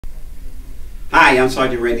Hi, I'm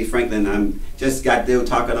Sergeant Randy Franklin. I'm just got through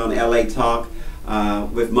talking on LA Talk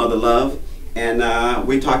with Mother Love, and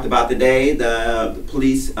we talked about today the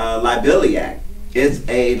Police Liability Act. It's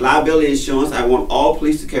a liability insurance. I want all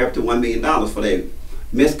police to carry up to $1 million for their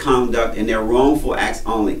misconduct and their wrongful acts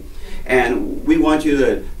only. And we want you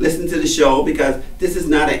to listen to the show because this is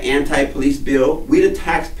not an anti-police bill. We the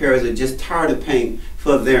taxpayers are just tired of paying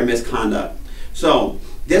for their misconduct. So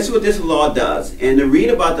that's what this law does. And to read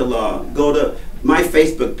about the law, go to my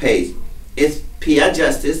Facebook page. It's PI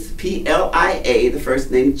Justice, P-L-I-A, the first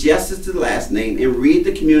name, Justice the last name, and read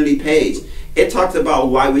the community page. It talks about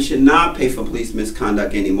why we should not pay for police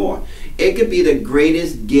misconduct anymore. It could be the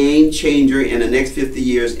greatest game changer in the next 50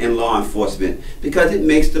 years in law enforcement because it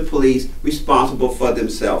makes the police responsible for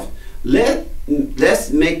themselves. Let's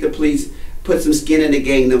make the police put some skin in the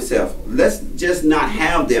game themselves. Let's just not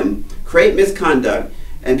have them create misconduct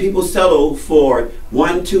and people settle for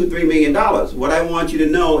 $1, $2, $3 million. What I want you to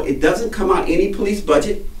know, it doesn't come out any police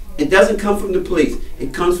budget. It doesn't come from the police.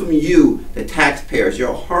 It comes from you, the taxpayers.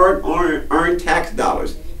 Your hard-earned tax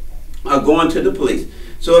dollars are going to the police.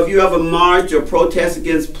 So if you have a march or protest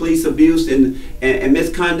against police abuse and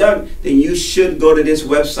misconduct, then you should go to this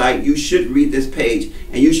website. You should read this page.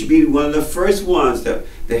 And you should be one of the first ones to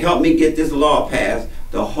help me get this law passed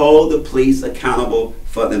to hold the police accountable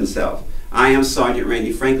for themselves. I am Sergeant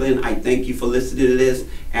Randy Franklin. I thank you for listening to this,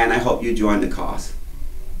 and I hope you join the cause.